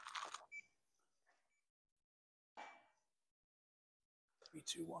3,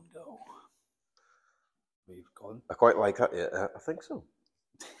 2, 1, go. We've gone. I quite like that. Yeah, I think so.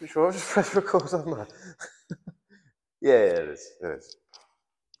 Pretty sure I just press record on that. Yeah, it is. It is.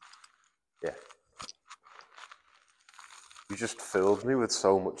 Yeah. You just filled me with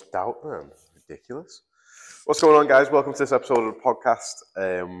so much doubt, man. Ridiculous. What's going on, guys? Welcome to this episode of the podcast.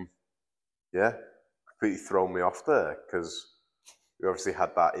 Yeah, completely thrown me off there because we obviously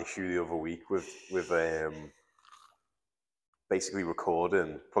had that issue the other week with basically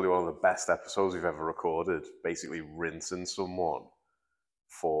recording probably one of the best episodes we've ever recorded. Basically rinsing someone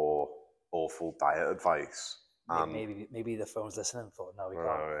for awful diet advice. Maybe the phone's listening and thought, no, we can't.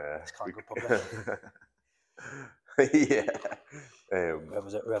 Yeah. This can't go public. Yeah.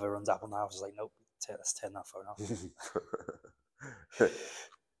 Whoever runs Apple now is like, nope, let's turn that phone off.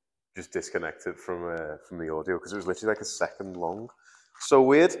 Just disconnect it from the audio because it was literally like a second long. So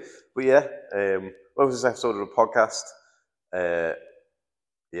weird. But yeah, what was this episode of the podcast?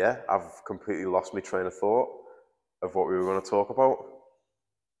 Yeah, I've completely lost my train of thought of what we were going to talk about.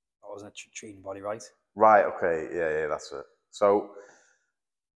 I wasn't treating your body right. Right, okay, yeah, that's it. So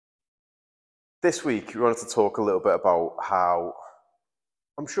this week we wanted to talk a little bit about how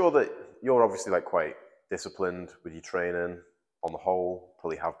I'm sure that you're obviously like quite disciplined with your training on the whole,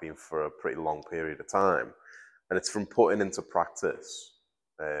 probably have been for a pretty long period of time. And it's from putting into practice,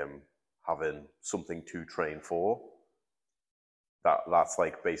 having something to train for. That's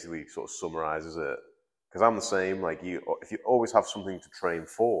like basically sort of summarizes it. Because I'm the same, like if you always have something to train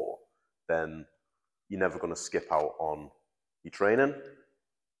for, then you're never going to skip out on your training.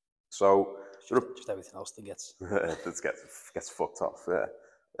 So just everything else that gets gets fucked off.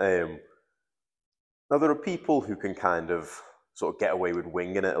 Yeah. Now there are people who can kind of sort of get away with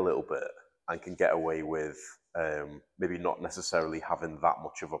winging it a little bit and can get away with maybe not necessarily having that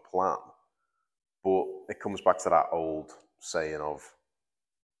much of a plan. But it comes back to that old saying of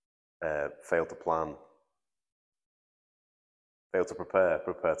fail to plan, fail to prepare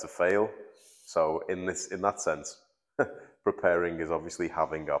to fail. So in that sense, preparing is obviously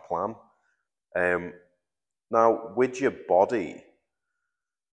having a plan. Now, with your body,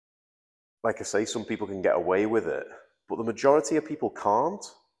 like I say, some people can get away with it, but the majority of people can't.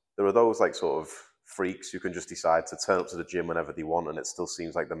 There are those like sort of freaks who can just decide to turn up to the gym whenever they want and it still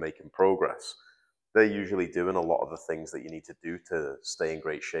seems like they're making progress. They're usually doing a lot of the things that you need to do to stay in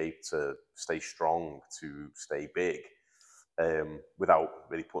great shape, to stay strong, to stay big, without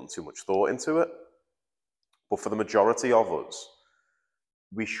really putting too much thought into it. But for the majority of us,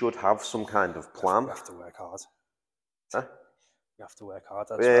 we should have some kind of plan. We have to work hard. Huh? You have to work hard.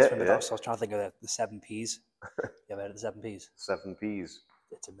 Yeah. I was trying to think of the 7 Ps. You ever heard of the 7 Ps? 7 Ps.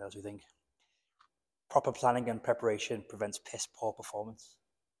 It's in those, we think. Proper planning and preparation prevents piss poor performance.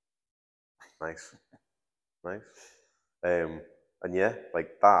 Nice. And yeah,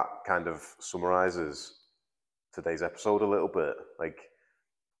 like that kind of summarizes today's episode a little bit. Like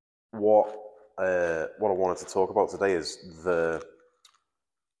what I wanted to talk about today is the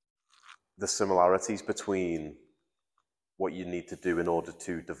similarities between what you need to do in order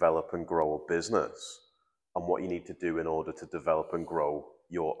to develop and grow a business and what you need to do in order to develop and grow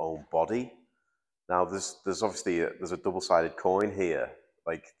your own body. Now, there's obviously there's a double-sided coin here,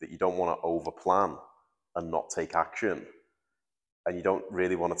 like that you don't want to over-plan and not take action. And you don't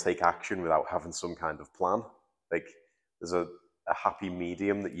really want to take action without having some kind of plan. Like there's a happy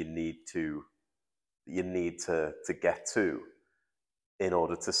medium that you need to get to in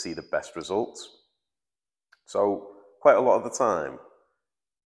order to see the best results. So quite a lot of the time,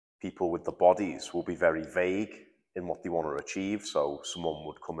 people with the bodies will be very vague in what they want to achieve. So someone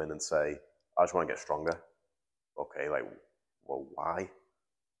would come in and say, I just want to get stronger. Okay, like, well, why?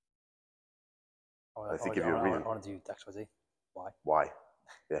 I think give you a reason. I want to do XYZ. Why? Why?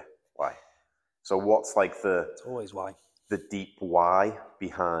 Yeah, why? So what's like it's always why. The deep why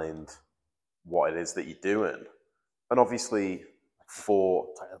behind what it is that you're doing? And obviously for...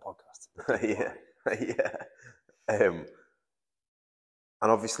 Title of the podcast. Yeah.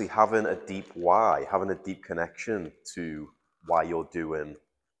 And obviously having a deep why, having a deep connection to why you're doing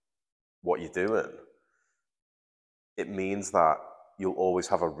what you're doing, it means that you'll always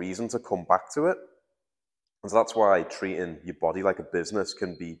have a reason to come back to it. And so that's why treating your body like a business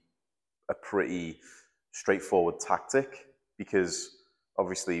can be a pretty straightforward tactic, because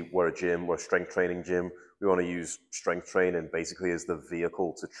obviously we're a strength training gym. We want to use strength training basically as the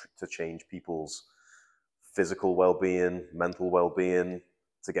vehicle to change people's physical well-being, mental well-being,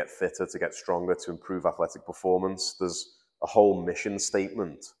 to get fitter, to get stronger, to improve athletic performance. There's a whole mission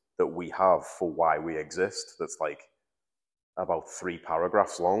statement that we have for why we exist that's like about 3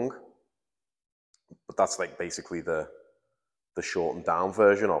 paragraphs long. But that's like basically the the shortened down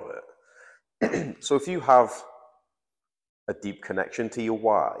version of it. So if you have a deep connection to your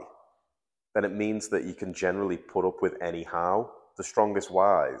why, then it means that you can generally put up with any how. The strongest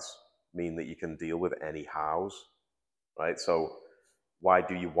whys mean that you can deal with any hows, right? So why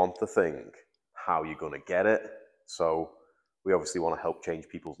do you want the thing? How are you going to get it? So we obviously want to help change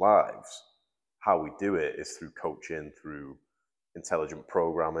people's lives. How we do it is through coaching, through intelligent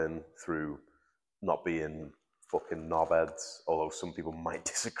programming, through not being fucking knobheads, although some people might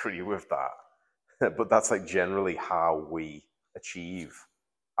disagree with that. But that's like generally how we achieve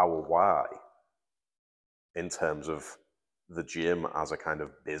our why in terms of the gym as a kind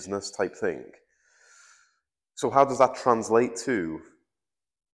of business type thing. So how does that translate to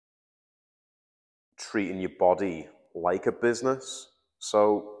treating your body like a business?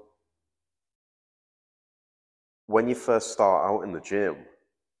 So when you first start out in the gym,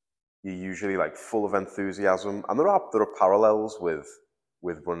 you're usually like full of enthusiasm, and there are parallels with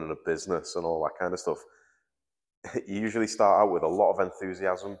running a business and all that kind of stuff. You usually start out with a lot of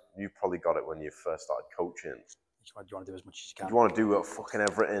enthusiasm. You probably got it when you first started coaching. You want to do as much as you can. You want to do fucking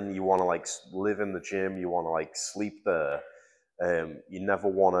everything. You want to like live in the gym. You want to like sleep there. You never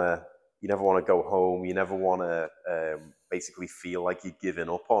want to go home. You never want to basically feel like you're giving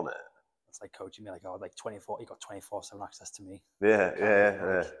up on it. It's like coaching me, like, oh, like 24, you got 24/7 access to me. Yeah.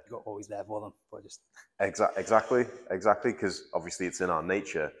 You got always there for them, but just exactly, because obviously it's in our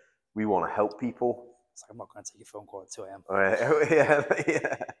nature. We want to help people. It's like, I'm not going to take your phone call at 2 a.m.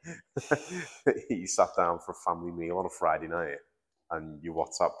 Yeah. You sat down for a family meal on a Friday night, and your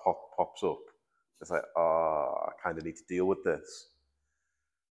WhatsApp pops up. It's like, oh, I kind of need to deal with this.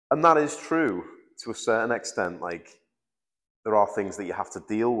 And that is true to a certain extent. Like, there are things that you have to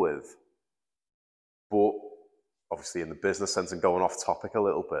deal with. But obviously in the business sense, and going off topic a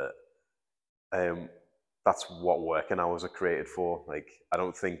little bit, that's what working hours are created for. Like, I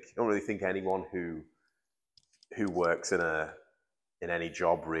don't really think anyone who works in any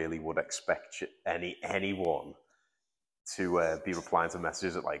job really would expect anyone to be replying to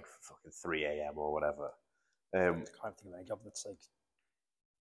messages at like fucking 3 a.m. or whatever. I can't think of any job that's like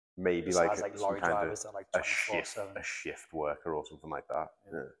maybe like lorry drivers that like a shift worker or something like that.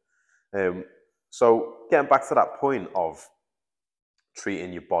 Yeah. So getting back to that point of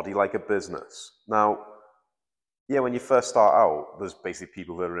treating your body like a business. Now, yeah, when you first start out, there's basically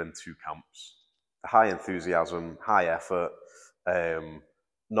people that are in two camps. High enthusiasm, high effort,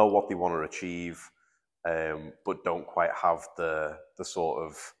 know what they want to achieve, but don't quite have the sort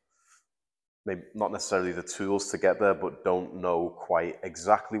of, maybe not necessarily the tools to get there, but don't know quite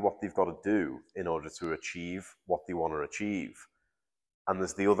exactly what they've got to do in order to achieve what they want to achieve. And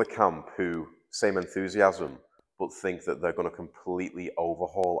there's the other camp who, same enthusiasm, but think that they're going to completely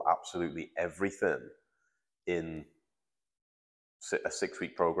overhaul absolutely everything in a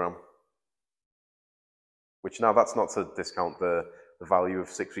 6-week program. Which, now, that's not to discount the value of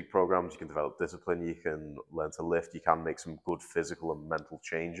 6-week programs. You can develop discipline, you can learn to lift, you can make some good physical and mental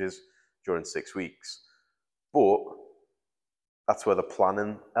changes during 6 weeks. But that's where the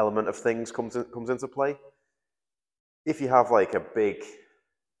planning element of things comes into play. If you have like a big,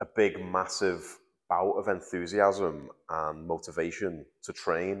 massive bout of enthusiasm and motivation to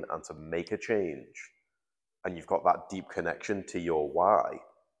train and to make a change, and you've got that deep connection to your why,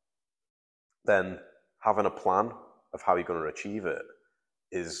 then having a plan of how you're going to achieve it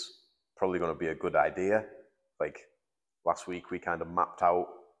is probably going to be a good idea. Like last week, we kind of mapped out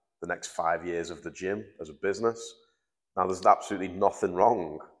the next 5 years of the gym as a business. Now, there's absolutely nothing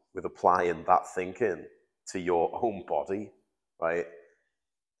wrong with applying that thinking to your own body, right?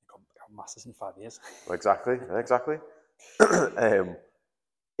 Masters in 5 years. Exactly.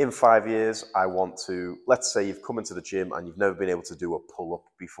 In 5 years, I want to, let's say you've come into the gym and you've never been able to do a pull-up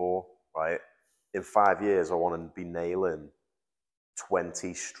before, right? In 5 years, I want to be nailing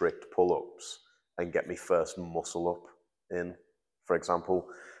 20 strict pull-ups and get my first muscle up in, for example.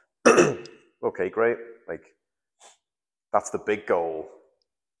 Okay, great. Like, that's the big goal.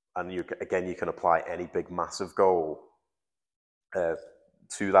 And you can apply any big, massive goal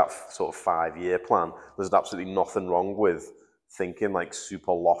to that sort of 5-year plan. There's absolutely nothing wrong with thinking like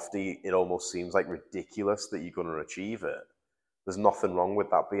super lofty. It almost seems like ridiculous that you're going to achieve it. There's nothing wrong with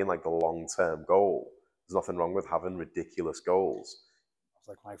that being like the long-term goal. There's nothing wrong with having ridiculous goals. I was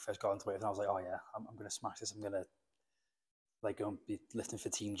like, when I first got into it, and I was like, oh yeah, I'm going to smash this. I'm going to like go and be lifting for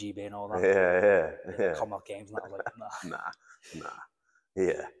Team GB and all that. Yeah. Commonwealth Games, and I was like, nah.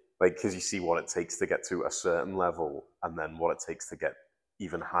 Yeah, like, because you see what it takes to get to a certain level, and then what it takes to get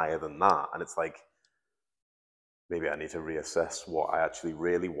even higher than that, and it's like, maybe I need to reassess what I actually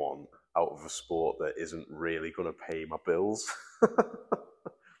really want out of a sport that isn't really going to pay my bills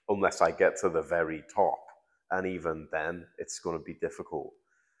unless I get to the very top. And even then, it's going to be difficult.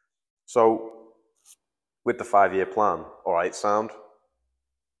 So, with the 5-year plan, all right, sound,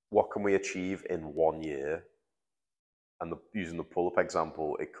 what can we achieve in 1 year? And using the pull-up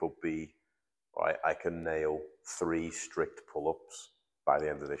example, it could be, all right, I can nail 3 strict pull-ups by the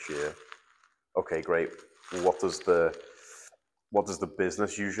end of this year. Okay, great. What does the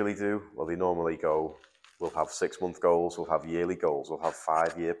business usually do? Well, they normally go, we'll have 6-month goals, we'll have yearly goals, we'll have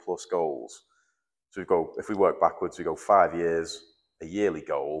 5-year plus goals. So if we work backwards, we go 5 years, a yearly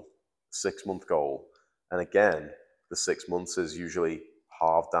goal, 6-month goal. And again, the 6 months is usually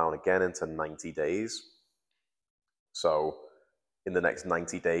halved down again into 90 days. So in the next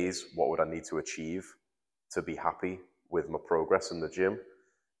 90 days, what would I need to achieve to be happy with my progress in the gym?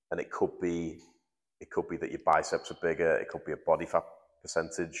 And it could be that your biceps are bigger. It could be a body fat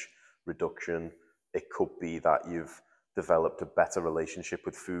percentage reduction. It could be that you've developed a better relationship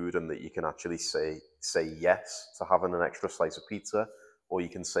with food and that you can actually say yes to having an extra slice of pizza, or you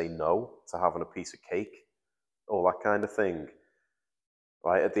can say no to having a piece of cake, all that kind of thing.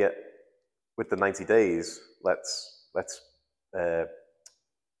 Right? With the 90 days, let's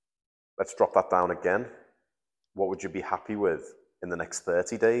drop that down again. What would you be happy with in the next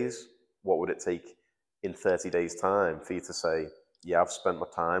 30 days? What would it take in 30 days' time for you to say, yeah, I've spent my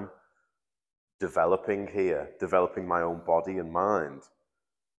time developing my own body and mind?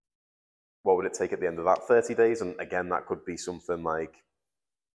 What would it take at the end of that 30 days? And again, that could be something like,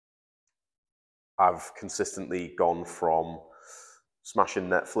 I've consistently gone from smashing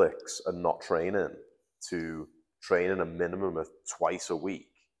Netflix and not training to training a minimum of twice a week.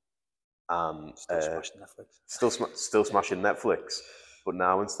 And Still smashing Netflix. Still smashing Netflix. But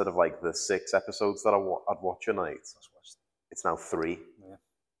now, instead of like the 6 episodes that I'd watch a night, it's now 3. Yeah.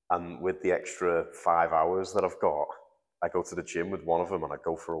 And with the extra 5 hours that I've got, I go to the gym with one of them and I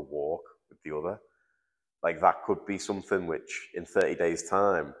go for a walk with the other. Like, that could be something which in 30 days'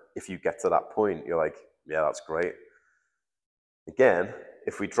 time, if you get to that point, you're like, yeah, that's great. Again,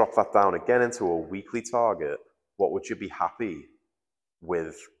 if we drop that down again into a weekly target, what would you be happy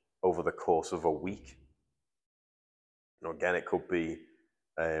with over the course of a week? You know, again, it could be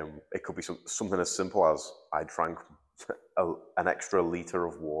something as simple as I drank an extra liter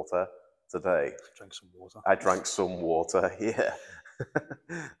of water today. I drank some water, yeah.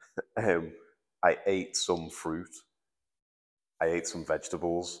 I ate some fruit. I ate some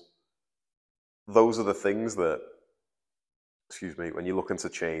vegetables. Those are the things that, when you're looking to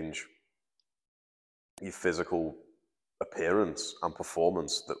change your physical appearance and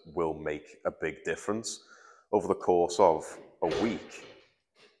performance, that will make a big difference over the course of a week.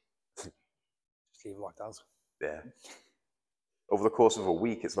 Just leave it like that. Yeah. Over the course of a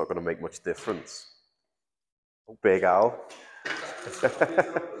week, it's not going to make much difference. Big Al.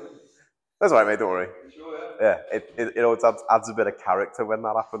 That's all right, mate, don't worry. Yeah, it always adds a bit of character when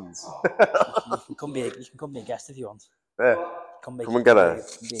that happens. You can come be a guest if you want. Yeah. Come and get a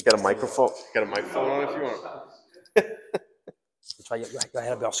microphone. Get a microphone on if you want. Try your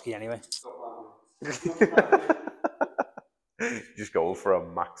head will be off ski anyway. Just going for a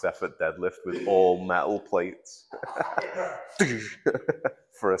max effort deadlift with all metal plates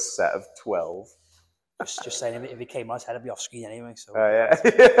for a set of 12. Just saying, if he came on his head, it'd be off ski anyway. So. Yeah.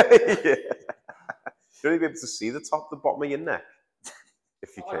 Yeah. You'd only be able to see the bottom of your neck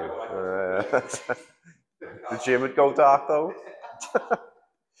if you came. The gym would go dark though.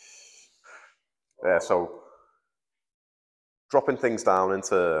 Yeah, so dropping things down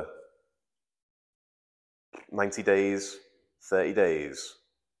into 90 days, 30 days,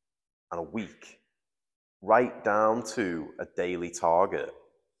 and a week, right down to a daily target,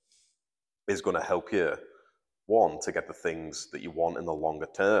 is going to help you, one, to get the things that you want in the longer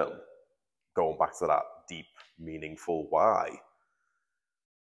term, going back to that deep, meaningful why.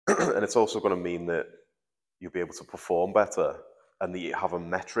 And it's also going to mean that you'll be able to perform better and that you have a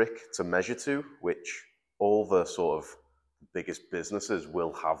metric to measure to, which all the sort of biggest businesses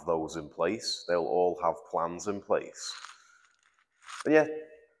will have those in place. They'll all have plans in place. And yeah,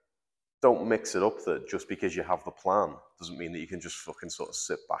 don't mix it up that just because you have the plan doesn't mean that you can just fucking sort of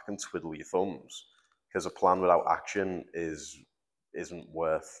sit back and twiddle your thumbs. Because a plan without action isn't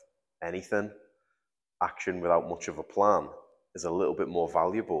worth anything. Action without much of a plan is a little bit more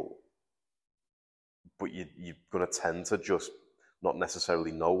valuable. But you're going to tend to just not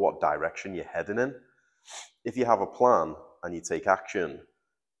necessarily know what direction you're heading in. If you have a plan and you take action,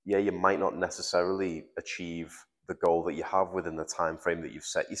 yeah, you might not necessarily achieve the goal that you have within the time frame that you've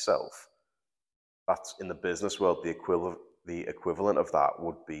set yourself. that's in the business world, the equivalent of that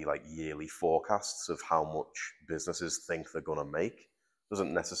would be like yearly forecasts of how much businesses think they're going to make.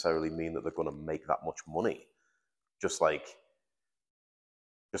 Doesn't necessarily mean that they're going to make that much money. Just like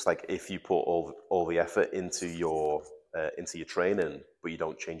if you put all the effort into your training, but you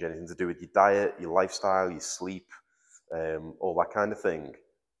don't change anything to do with your diet, your lifestyle, your sleep, all that kind of thing,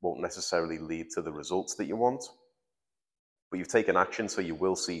 won't necessarily lead to the results that you want. But you've taken action, so you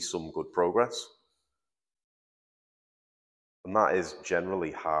will see some good progress. And that is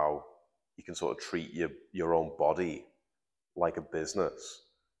generally how you can sort of treat your own body like a business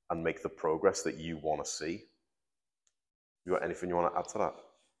and make the progress that you want to see. You got anything you want to add to that?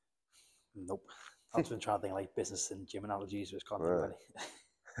 Nope. I've been trying to think like business and gym analogies, which can't think of any.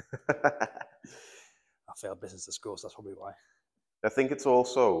 I failed business at school, so that's probably why. I think it's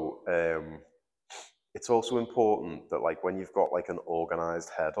also important that like when you've got like an organized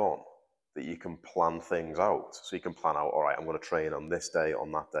head on, that you can plan things out. So you can plan out, all right, I'm going to train on this day,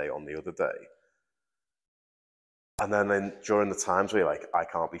 on that day, on the other day. And then during the times where you're like, I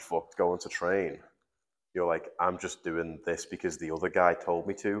can't be fucked going to train, you're like, I'm just doing this because the other guy told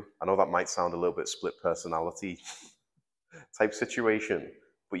me to. I know that might sound a little bit split personality type situation,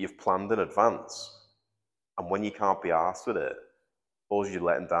 but you've planned in advance. And when you can't be arsed with it, all you're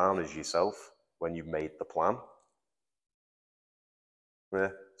letting down is yourself when you've made the plan.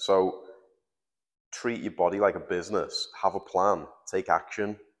 Yeah. So treat your body like a business, have a plan, take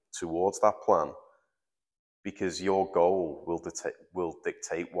action towards that plan, because your goal will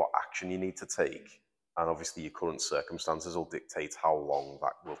dictate what action you need to take. And obviously your current circumstances will dictate how long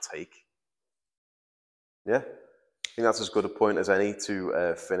that will take. Yeah, I think that's as good a point as any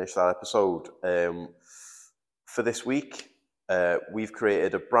to finish that episode. For this week, we've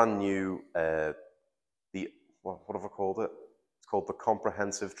created a brand new, what have I called it? It's called the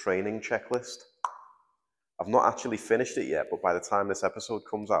Comprehensive Training Checklist. I've not actually finished it yet, but by the time this episode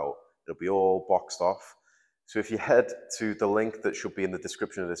comes out, it'll be all boxed off. So if you head to the link that should be in the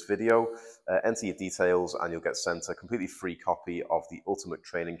description of this video, enter your details and you'll get sent a completely free copy of the Ultimate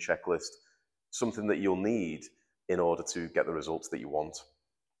Training Checklist, something that you'll need in order to get the results that you want.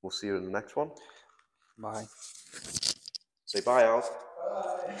 We'll see you in the next one. Bye. Say bye, Al.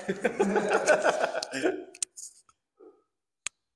 Bye.